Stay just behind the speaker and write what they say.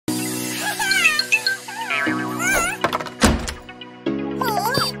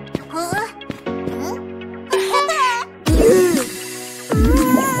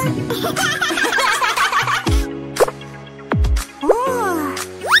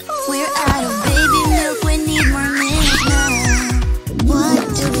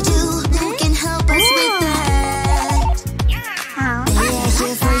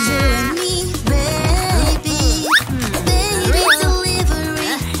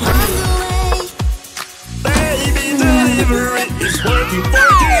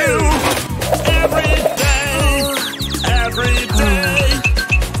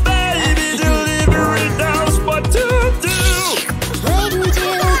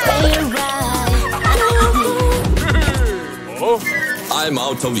I'm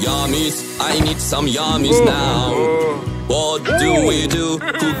out of yummies. I need some yummies now. What do we do?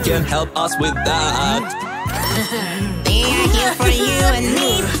 Who can help us with that? We are here for you and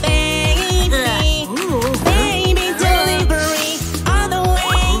me, baby. Baby delivery all the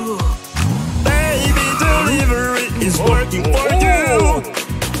way. Baby delivery is working for you.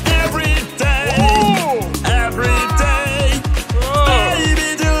 Every day, every day. Baby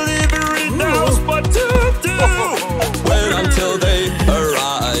delivery knows what to do. Wait until they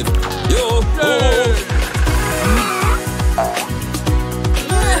arrive. Yo-ho!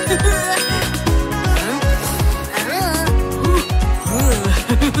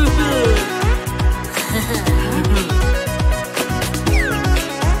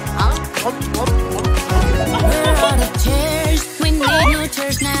 We're out of chairs, we need new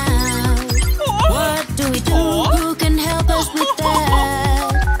chairs now. What do we do? Who can help us with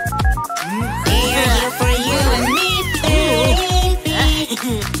that? We are here for you and me,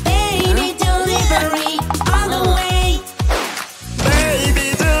 baby. Baby delivery all the way. Baby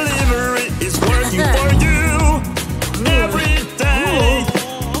delivery is working for you. Every day,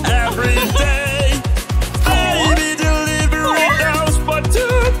 every day. Baby delivery knows what to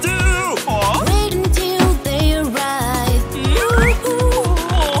do. Wait until they arrive.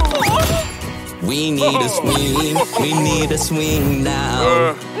 We need a swing. We need a swing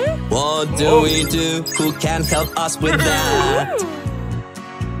now. What do we do? Who can help us with that?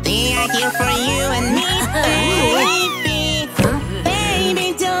 We are here for you and me, baby. Baby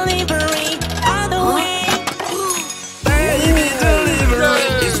delivery all the way. Baby delivery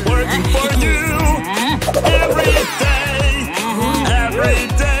is working for you. Every day, every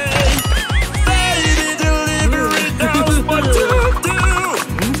day. Baby delivery knows what to do.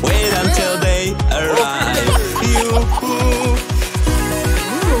 Wait until they arrive. Yoo-hoo!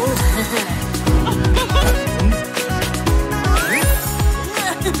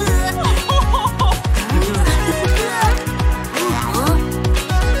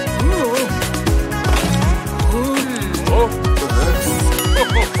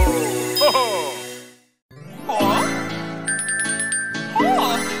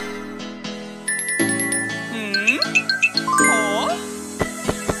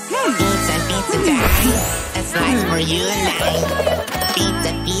 Pizza, pizza time. A slice for you and I.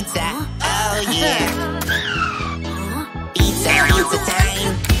 Pizza, pizza, oh yeah. Pizza, pizza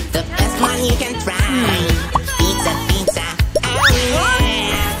time. The best one you can try. Pizza, pizza, oh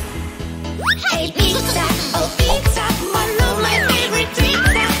yeah. Hey pizza, oh pizza, one of my favorite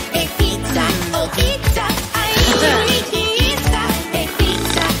pizza. Hey pizza, oh pizza, I eat pizza. Hey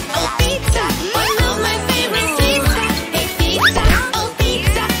pizza, oh pizza, one of my favorite pizza. Hey pizza, oh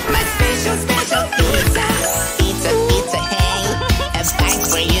pizza, my special, special pizza. Pizza, pizza, hey, a bite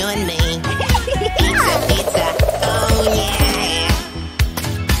for you and me. Pizza, pizza, oh yeah.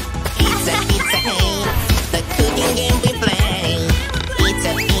 Pizza, pizza, hey, the cooking game we play.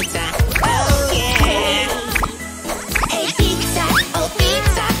 Pizza, pizza, oh yeah. Hey pizza, oh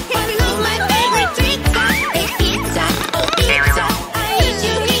pizza, one of my favorite pizza. Hey pizza, oh pizza, I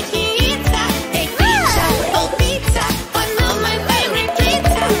eat pizza. Hey pizza, oh pizza, one of my favorite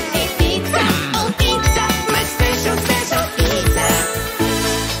pizza. Hey pizza, oh pizza, my special, special pizza.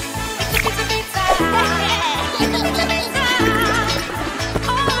 Pizza, pizza, oh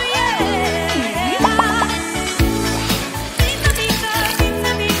yeah. Pizza, pizza,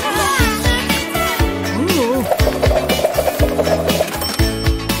 pizza, pizza.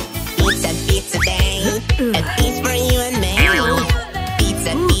 Pizza, pizza day, a piece for you and me.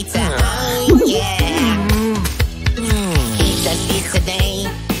 Pizza, pizza, oh yeah. Pizza, pizza day,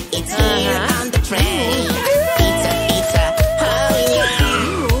 it's here on the tray. Pizza, pizza, oh yeah.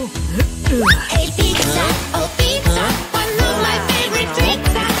 Hey pizza, oh pizza, one of my favorite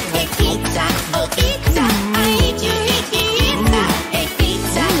pizza. Hey pizza, oh pizza, I eat pizza. Hey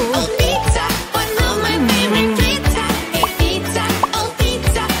pizza, oh pizza, one of my favorite pizza. Hey pizza, oh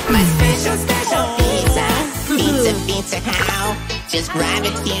pizza, my special, special pizza. Pizza, pizza, how? Just grab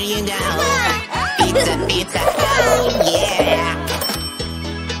it, here you go. Pizza, pizza, oh yeah.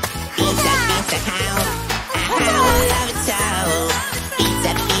 Pizza, pizza, how? I love it so.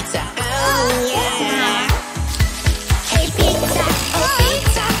 Pizza, pizza, oh yeah. Hey pizza, oh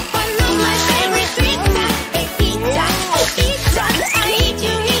pizza, one of my favorite pizza. Hey pizza, oh pizza, I eat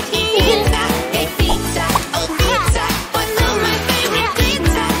pizza. Hey pizza, oh pizza, one of my favorite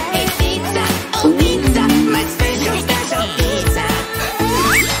pizza. Hey pizza, oh pizza, my special, special pizza.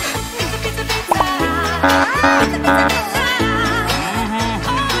 Pizza, pizza, pizza.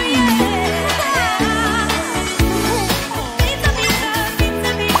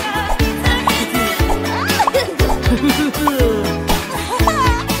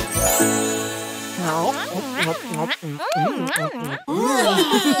 I'm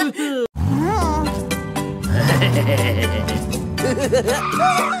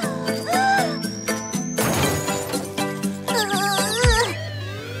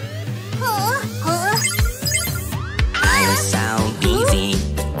so busy,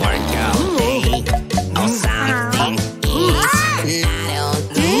 work all day. Oh, something is not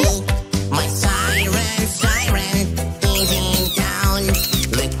okay. My siren is in town.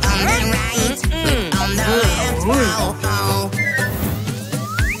 Look on the right, look on the left. Oh, oh.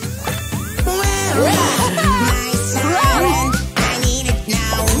 Where is my siren? I need it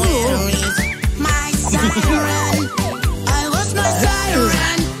now. Where is my siren? I lost my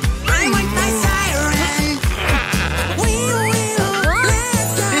siren. I want my siren. We will let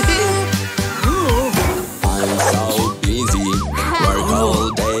go. I'm so busy, work all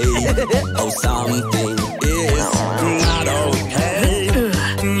day. Oh, something is not okay.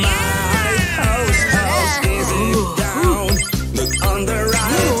 My house is in down. Look on the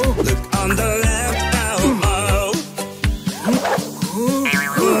right, look on the left. Oh, oh.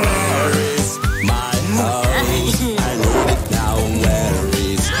 Where is my house? I need it now. Where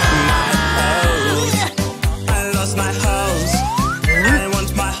is my house? I lost my house. I want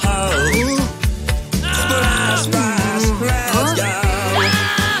my house. Splash, splash, let's go.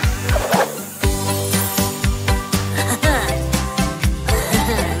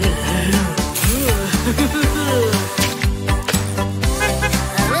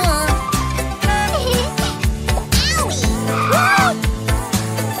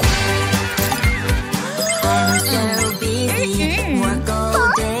 I'm so busy, work all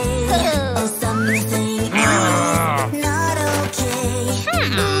day. Oh, something is not okay.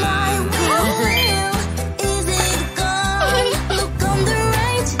 My will isn't gone. Look on the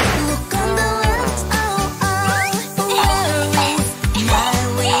right, look on the left. Oh, oh. Where is my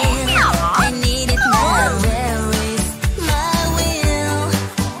will? I need it now. Where is my will?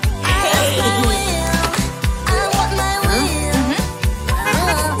 I lost my will. I want my will.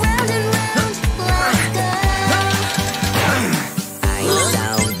 Round and round, let's go. I'm so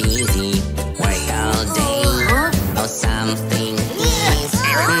busy, work all day. Oh, something is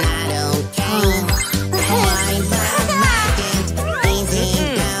not okay. My market is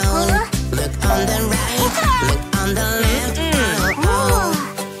in down. Look on the right, look on the left. Oh, oh.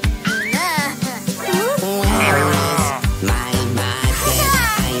 Where is my market?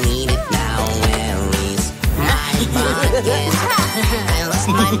 I need it now. Where is my market? I lost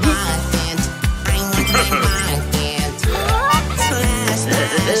my market. I want my market. Slash,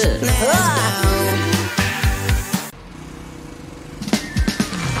 slash, let's go.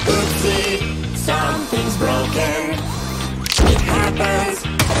 Oopsie, something's broken. It happens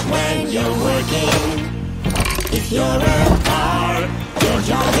when you're working. If you're a car, your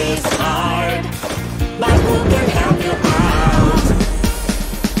job is hard. But who can help you out?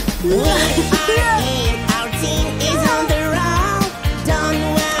 We are in, our team is on the road. Don't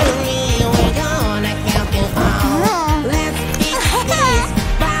worry, we're gonna help you out. Let's fix this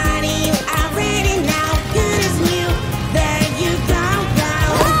body. You are ready now. Good as new. There you go, go.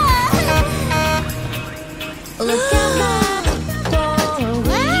 Look out for a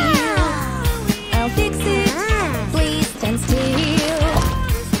wheel. I'll fix it. Please stand still.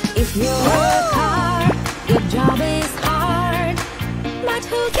 If you're a car, your job is hard. But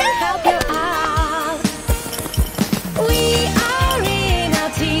who can help you out? We are in, our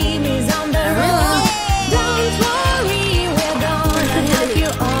team is on the road. Don't worry, we're gonna help you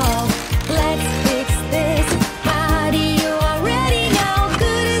all. Let's fix this body. You are ready now,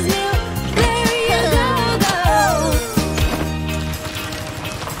 good as new. There you go, go.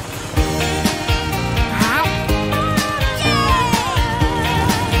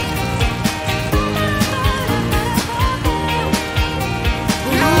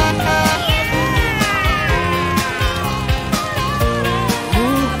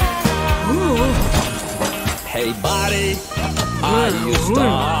 Hey, buddy, are you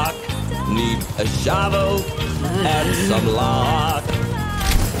stuck? Need a shovel and some luck.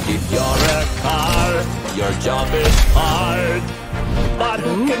 If you're a car, your job is hard. But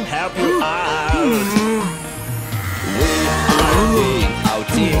who can help you out? We are in, our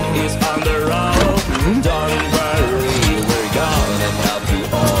team is on the road. Don't worry, we're gonna help you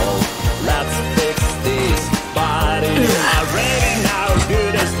all. Let's fix this body. You are ready now,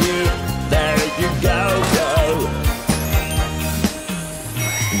 good as new. There you go, go.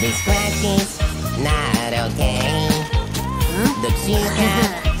 This scratch is not okay. Looks you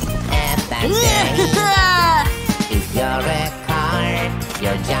have a bad day. If you're a car,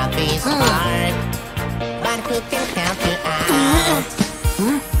 your job is hard. But who can help you out?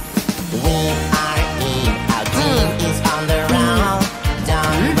 We are in, our team is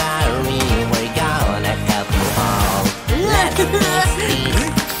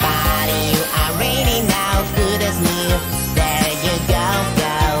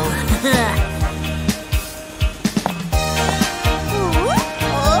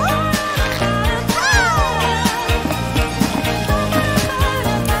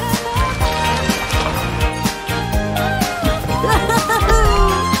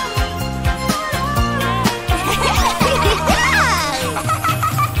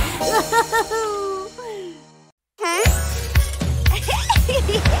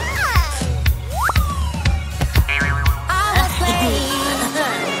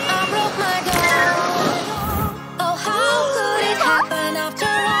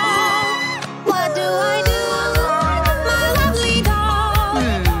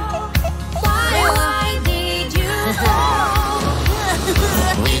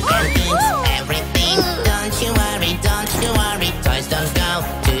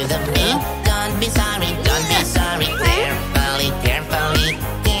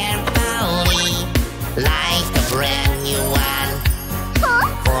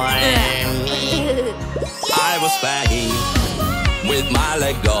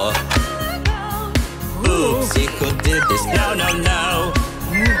Lego. Oopsie, who did this? No, no, no.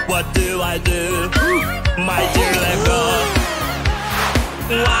 What do I do, my dear Lego?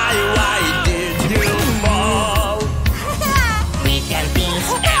 Why did you fall? We can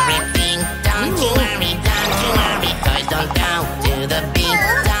fix everything. Don't you worry, toys don't go to the beat.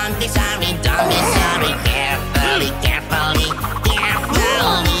 Don't be sorry, carefully, carefully,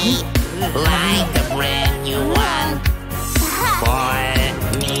 carefully, like a brand new one for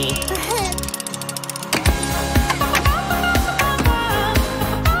me.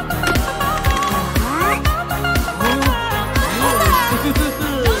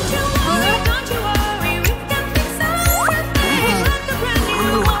 Don't you worry, we can fix everything like a brand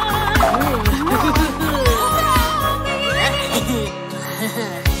new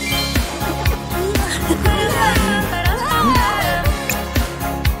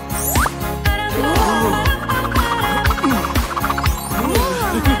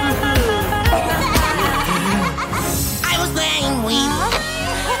I was playing with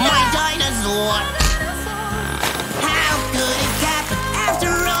my dinosaur. How could it happen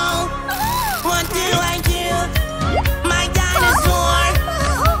after all? What do I do, my dinosaur?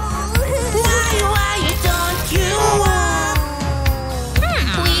 Why don't you walk?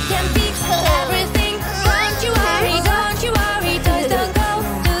 We can fix everything. Don't you worry, toys don't go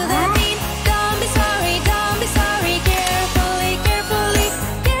to the beat. Don't be sorry, carefully, carefully,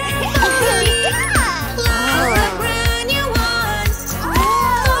 carefully, like a brand new one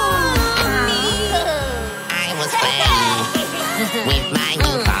for me. I was playing with my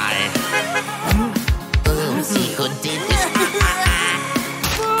new car. Oopsie, who did this?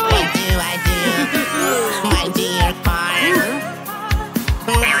 What do I do, my dear car?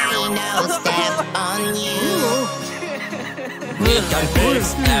 Rhino, step on you. We can fix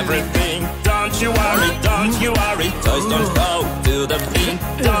everything. Don't you worry, toys don't